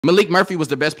Maalik Murphy was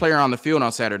the best player on the field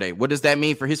on Saturday. What does that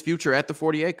mean for his future at the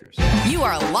 40 acres? You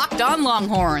are Locked On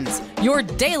Longhorns, your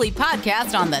daily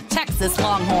podcast on the Texas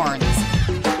Longhorns.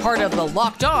 Part of the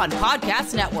Locked On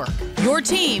Podcast Network, your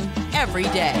team every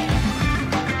day.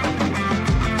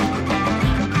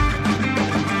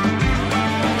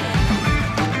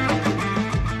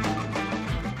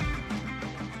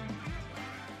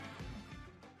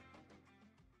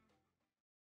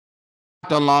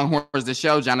 Locked On Longhorns, the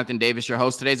show. Jonathan Davis, your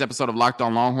host. Today's episode of Locked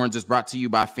On Longhorns is brought to you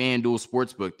by FanDuel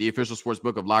Sportsbook, the official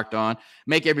sportsbook of Locked On.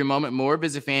 Make every moment more.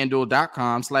 Visit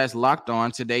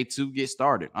FanDuel.com/LockedOn today to get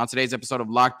started. On today's episode of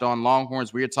Locked On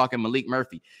Longhorns, we are talking Maalik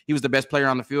Murphy. He was the best player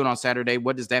on the field on Saturday.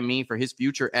 What does that mean for his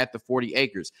future at the 40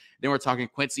 acres? Then we're talking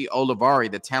Quincy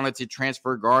Olivari, the talented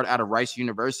transfer guard out of Rice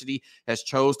University, has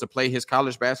chose to play his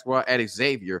college basketball at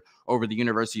Xavier over the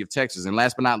University of Texas. And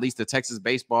last but not least, the Texas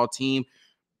baseball team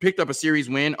picked up a series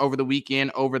win over the weekend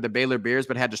over the Baylor Bears,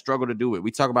 but had to struggle to do it. We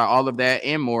talk about all of that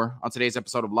and more on today's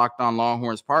episode of Locked On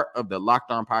Longhorns, part of the Locked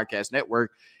On Podcast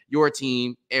Network, your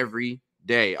team every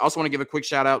day. I also want to give a quick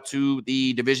shout out to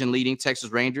the division leading Texas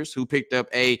Rangers, who picked up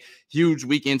a huge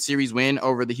weekend series win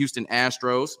over the Houston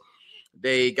Astros.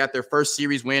 They got their first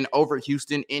series win over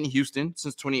Houston in Houston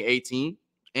since 2018.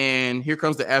 And here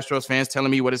comes the Astros fans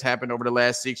telling me what has happened over the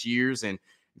last 6 years, and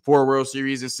 4 World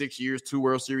Series in 6 years, 2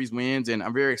 World Series wins, and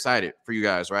I'm very excited for you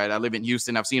guys, right? I live in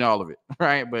Houston. I've seen all of it,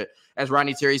 right? But as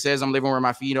Rodney Terry says, I'm living where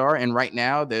my feet are, and right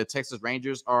now the Texas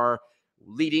Rangers are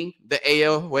leading the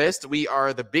AL West. We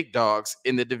are the big dogs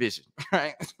in the division,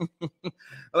 right?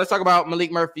 Let's talk about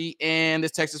Maalik Murphy and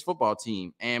this Texas football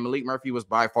team. And Maalik Murphy was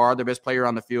by far the best player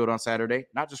on the field on Saturday,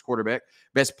 not just quarterback,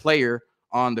 best player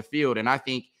on the field. And I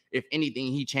think, if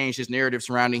anything, he changed his narrative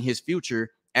surrounding his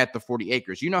future at the 40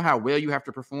 acres. You know how well you have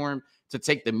to perform to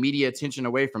take the media attention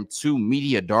away from two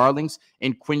media darlings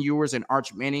in Quinn Ewers and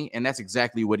Arch Manning, and that's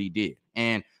exactly what he did.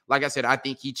 And like I said, I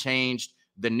think he changed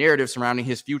the narrative surrounding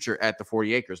his future at the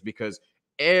 40 acres because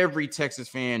every Texas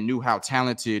fan knew how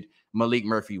talented Maalik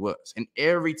Murphy was. And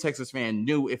every Texas fan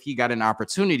knew if he got an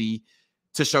opportunity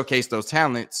to showcase those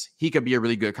talents, he could be a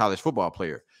really good college football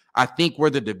player. I think where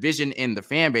the division in the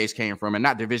fan base came from, and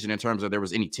not division in terms of there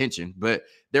was any tension, but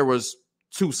there was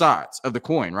two sides of the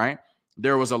coin, right?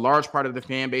 There was a large part of the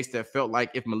fan base that felt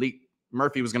like if Maalik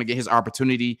Murphy was going to get his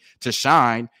opportunity to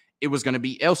shine, it was going to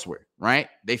be elsewhere, right?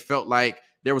 They felt like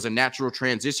there was a natural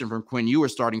transition from Quinn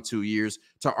Ewers starting 2 years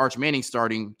to Arch Manning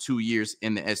starting 2 years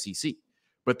in the SEC.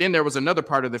 But then there was another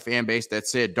part of the fan base that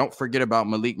said, don't forget about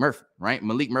Maalik Murphy, right?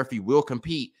 Maalik Murphy will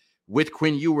compete with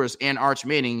Quinn Ewers and Arch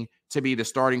Manning to be the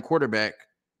starting quarterback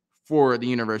for the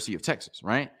University of Texas,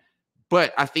 right?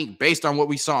 But I think based on what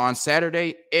we saw on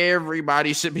Saturday,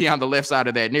 everybody should be on the left side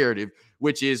of that narrative,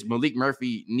 which is Maalik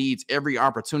Murphy needs every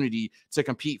opportunity to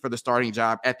compete for the starting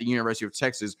job at the University of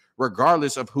Texas,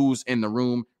 regardless of who's in the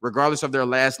room, regardless of their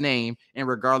last name, and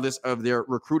regardless of their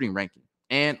recruiting ranking.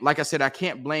 And like I said, I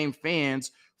can't blame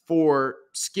fans for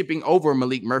skipping over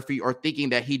Maalik Murphy or thinking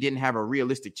that he didn't have a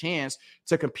realistic chance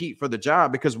to compete for the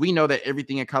job, because we know that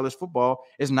everything in college football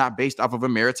is not based off of a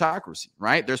meritocracy,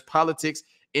 right? There's politics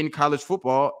in college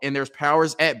football, and there's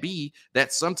powers at B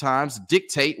that sometimes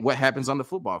dictate what happens on the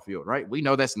football field, right? We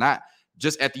know that's not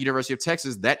just at the University of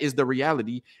Texas. That is the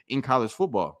reality in college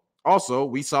football. Also,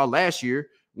 we saw last year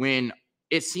when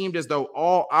it seemed as though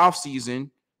all offseason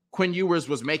Quinn Ewers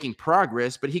was making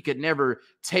progress, but he could never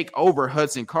take over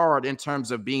Hudson Card in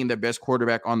terms of being the best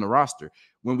quarterback on the roster.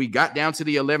 When we got down to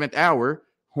the 11th hour,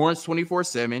 Horns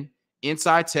 24/7,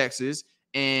 Inside Texas,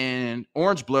 and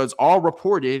Orange Bloods all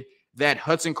reported that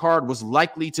Hudson Card was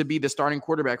likely to be the starting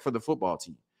quarterback for the football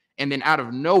team. And then out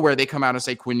of nowhere, they come out and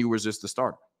say Quinn Ewers is the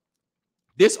starter.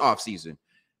 This offseason,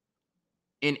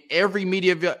 in every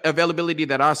media availability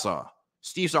that I saw,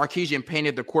 Steve Sarkisian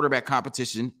painted the quarterback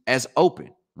competition as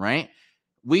open, right?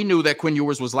 We knew that Quinn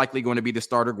Ewers was likely going to be the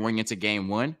starter going into game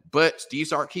one, but Steve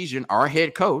Sarkisian, our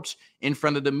head coach, in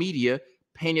front of the media,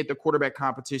 painted the quarterback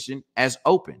competition as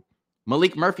open.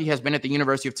 Maalik Murphy has been at the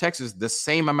University of Texas the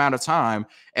same amount of time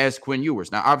as Quinn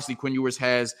Ewers. Now, obviously, Quinn Ewers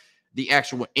has the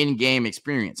actual in-game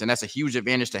experience, and that's a huge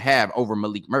advantage to have over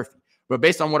Maalik Murphy. But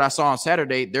based on what I saw on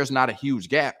Saturday, there's not a huge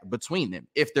gap between them,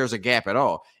 if there's a gap at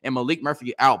all. And Maalik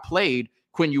Murphy outplayed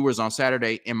Quinn Ewers on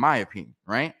Saturday, in my opinion,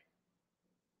 right?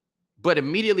 But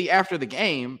immediately after the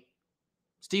game,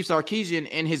 Steve Sarkisian,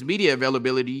 in his media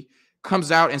availability,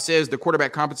 comes out and says the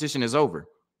quarterback competition is over,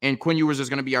 and Quinn Ewers is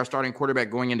going to be our starting quarterback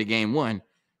going into game one,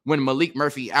 when Maalik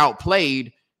Murphy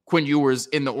outplayed Quinn Ewers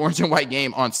in the orange and white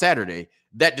game on Saturday.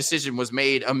 That decision was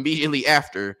made immediately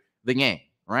after the game,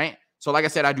 right? So like I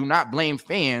said, I do not blame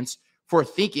fans for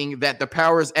thinking that the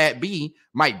powers at be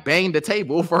might bang the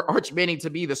table for Arch Manning to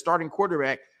be the starting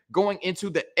quarterback going into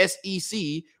the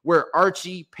SEC, where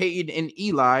Archie, Peyton, and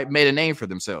Eli made a name for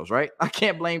themselves, right? I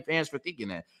can't blame fans for thinking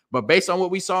that. But based on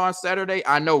what we saw on Saturday,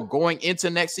 I know going into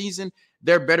next season,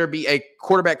 there better be a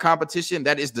quarterback competition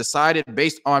that is decided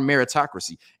based on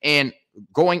meritocracy. And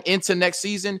going into next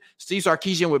season, Steve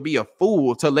Sarkisian would be a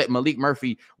fool to let Maalik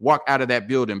Murphy walk out of that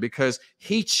building, because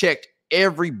he checked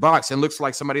every box and looks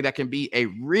like somebody that can be a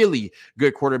really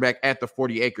good quarterback at the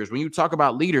 40 acres. When you talk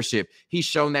about leadership, he's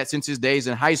shown that since his days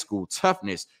in high school.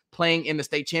 Toughness, playing in the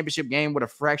state championship game with a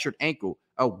fractured ankle,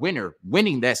 a winner,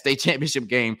 winning that state championship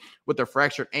game with a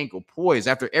fractured ankle, poise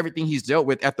after everything he's dealt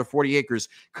with at the 40 acres,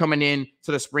 coming in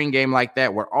to the spring game like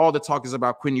that, where all the talk is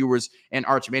about Quinn Ewers and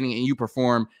Arch Manning, and you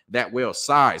perform that well.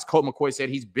 Size, Colt McCoy said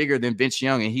he's bigger than Vince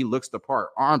Young and he looks the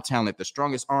part. Arm talent, the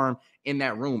strongest arm in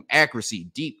that room. Accuracy,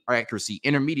 deep accuracy,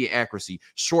 intermediate accuracy,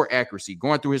 short accuracy,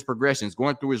 going through his progressions,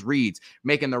 going through his reads,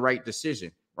 making the right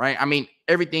decision, right? I mean,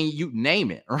 everything, you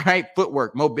name it, right?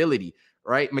 Footwork, mobility,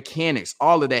 right? Mechanics,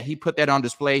 all of that. He put that on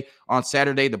display on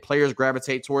Saturday. The players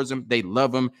gravitate towards him. They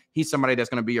love him. He's somebody that's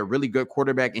going to be a really good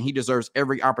quarterback, and he deserves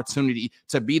every opportunity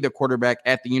to be the quarterback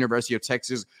at the University of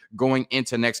Texas going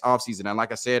into next offseason. And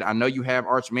like I said, I know you have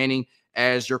Arch Manning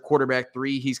as your quarterback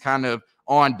 3. He's kind of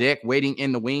on deck waiting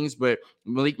in the wings, but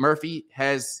Maalik Murphy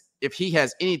has, if he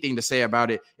has anything to say about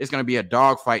it, it's going to be a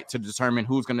dogfight to determine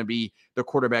who's going to be the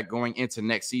quarterback going into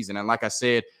next season. And like I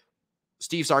said,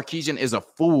 Steve Sarkisian is a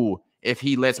fool if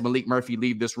he lets Maalik Murphy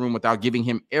leave this room without giving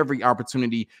him every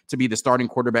opportunity to be the starting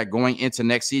quarterback going into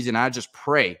next season. I just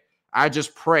pray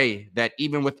that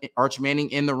even with Arch Manning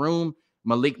in the room,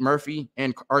 Maalik Murphy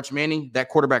and Arch Manning, that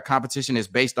quarterback competition is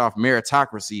based off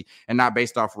meritocracy and not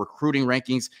based off recruiting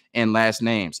rankings and last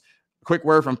names. Quick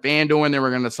word from FanDuel, and then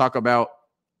we're going to talk about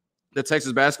the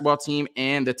Texas basketball team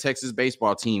and the Texas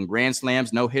baseball team. Grand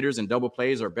slams, no hitters, and double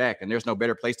plays are back, and there's no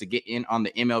better place to get in on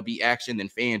the MLB action than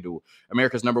FanDuel,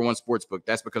 America's #1 sportsbook.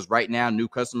 That's because right now, new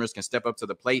customers can step up to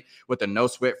the plate with a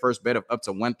no-sweat first bet of up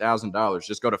to $1,000.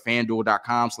 Just go to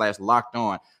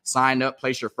FanDuel.com/lockedon. Sign up,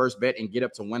 place your first bet, and get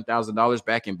up to $1,000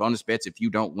 back in bonus bets if you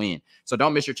don't win. So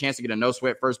don't miss your chance to get a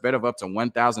no-sweat first bet of up to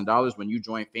 $1,000 when you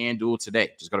join FanDuel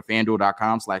today. Just go to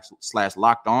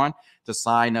FanDuel.com/lockedon to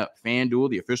sign up.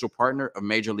 FanDuel, the official partner of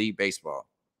Major League Baseball.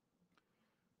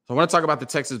 So I want to talk about the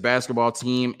Texas basketball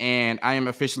team, and I am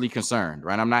officially concerned,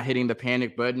 right? I'm not hitting the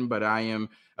panic button, but I am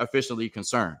officially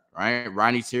concerned, right?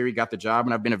 Ronnie Terry got the job,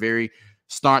 and I've been a very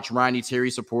staunch Ronnie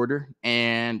Terry supporter,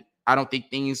 and I don't think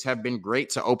things have been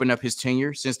great to open up his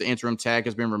tenure since the interim tag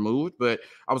has been removed, but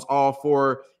I was all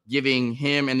for giving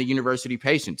him and the university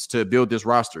patience to build this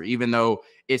roster, even though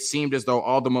it seemed as though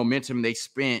all the momentum they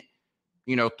spent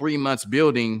 3 months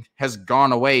building has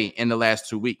gone away in the last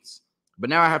 2 weeks. But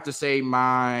now I have to say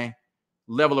my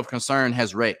level of concern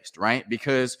has raised, right?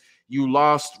 Because you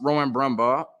lost Rowan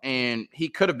Brumbaugh, and he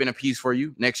could have been a piece for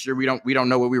you next year. We don't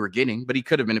know what we were getting, but he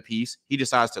could have been a piece. He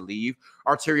decides to leave.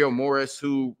 Arterio Morris,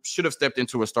 who should have stepped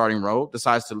into a starting role,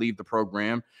 decides to leave the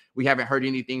program. We haven't heard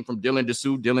anything from Dylan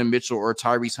Dessou, Dylan Mitchell, or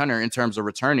Tyrese Hunter in terms of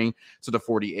returning to the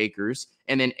 40 acres.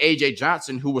 And then A.J.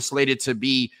 Johnson, who was slated to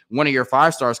be one of your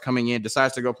 5 stars coming in,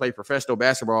 decides to go play professional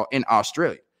basketball in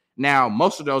Australia. Now,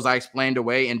 most of those I explained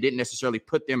away and didn't necessarily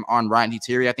put them on Ronnie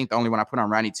Terry. I think the only one I put on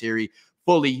Ronnie Terry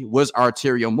fully was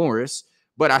Arterio Morris,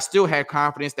 but I still had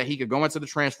confidence that he could go into the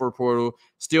transfer portal,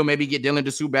 still maybe get Dylan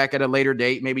Dessou back at a later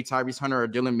date, maybe Tyrese Hunter or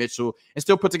Dylan Mitchell, and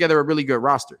still put together a really good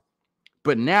roster.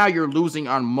 But now you're losing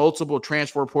on multiple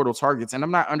transfer portal targets, and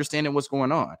I'm not understanding what's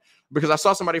going on, because I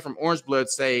saw somebody from Orange Blood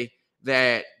say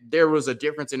that there was a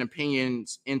difference in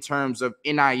opinions in terms of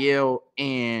NIL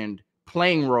and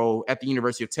playing role at the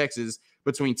University of Texas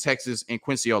between Texas and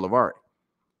Quincy Olivari.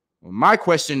 Well, my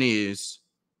question is,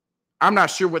 I'm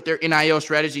not sure what their NIL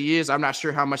strategy is. I'm not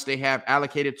sure how much they have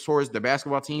allocated towards the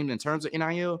basketball team in terms of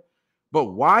NIL. But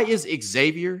why is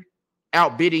Xavier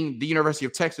outbidding the University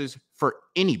of Texas for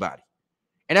anybody?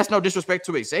 And that's no disrespect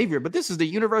to Xavier, but this is the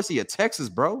University of Texas,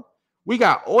 bro. We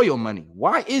got oil money.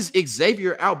 Why is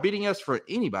Xavier outbidding us for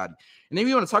anybody? And then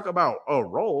we want to talk about a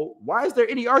role. Why is there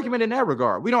any argument in that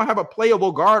regard? We don't have a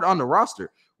playable guard on the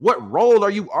roster. What role are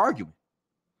you arguing?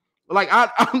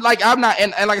 I'm not,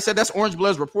 and like I said, that's Orange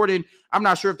Blood's reporting. I'm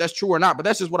not sure if that's true or not, but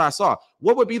that's just what I saw.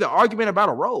 What would be the argument about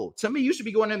a role? To me, you should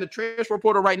be going in the transfer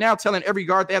portal right now, telling every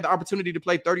guard they have the opportunity to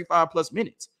play 35 plus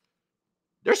minutes.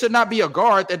 There should not be a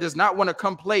guard that does not want to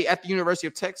come play at the University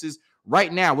of Texas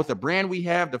right now with the brand we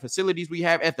have, the facilities we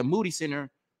have at the Moody Center,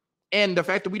 and the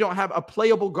fact that we don't have a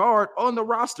playable guard on the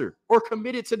roster or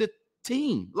committed to the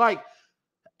team.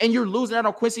 And you're losing out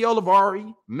on Quincy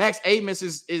Olivari. Max Amos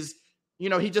is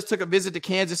He just took a visit to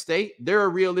Kansas State. They're a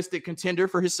realistic contender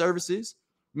for his services.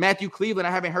 Matthew Cleveland,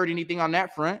 I haven't heard anything on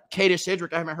that front. Caden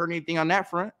Shedrick, I haven't heard anything on that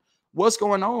front. What's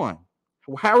going on?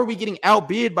 How are we getting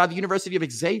outbid by the University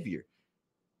of Xavier?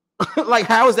 Like,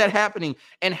 how is that happening?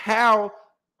 And how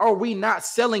are we not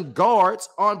selling guards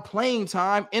on playing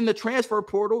time in the transfer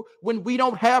portal when we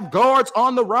don't have guards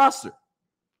on the roster?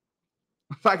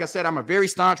 Like I said, I'm a very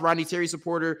staunch Rodney Terry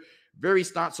supporter, very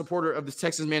staunch supporter of the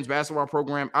Texas men's basketball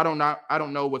program. I don't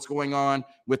know what's going on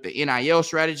with the NIL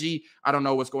strategy. I don't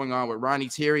know what's going on with Rodney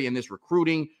Terry and this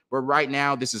recruiting. But right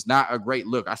now, this is not a great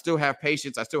look. I still have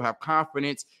patience. I still have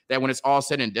confidence that when it's all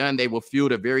said and done, they will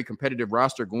field a very competitive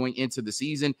roster going into the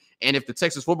season. And if the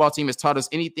Texas football team has taught us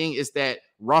anything, it's that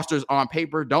rosters on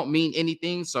paper don't mean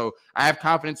anything. So I have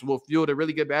confidence we'll field a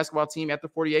really good basketball team at the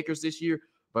 40 acres this year.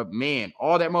 But man,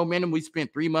 all that momentum we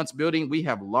spent 3 months building, we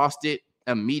have lost it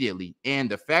immediately.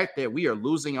 And the fact that we are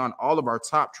losing on all of our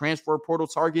top transfer portal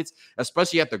targets,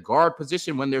 especially at the guard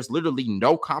position when there's literally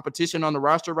no competition on the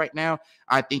roster right now,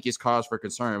 I think is cause for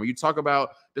concern. When you talk about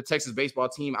the Texas baseball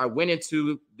team, I went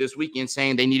into this weekend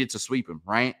saying they needed to sweep them,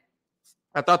 right?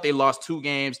 I thought they lost 2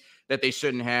 games that they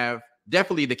shouldn't have.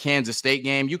 Definitely the Kansas State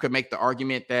game. You could make the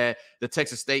argument that the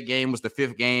Texas State game was the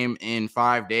 5th game in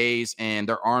 5 days, and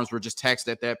their arms were just taxed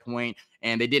at that point,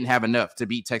 and they didn't have enough to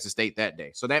beat Texas State that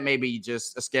day. So that may be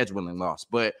just a scheduling loss.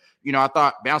 But, I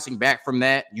thought bouncing back from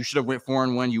that, you should have went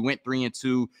 4-1. You went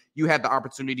 3-2. You had the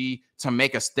opportunity to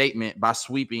make a statement by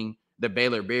sweeping the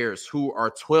Baylor Bears, who are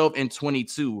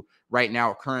 12-22 right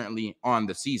now currently on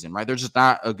the season, right? They're just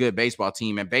not a good baseball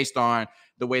team. And based on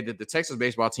the way that the Texas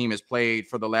baseball team has played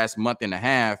for the last month and a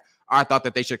half, I thought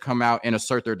that they should come out and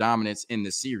assert their dominance in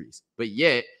the series. But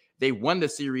yet they won the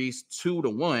series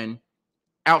 2-1,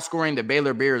 outscoring the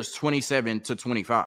Baylor Bears 27-25.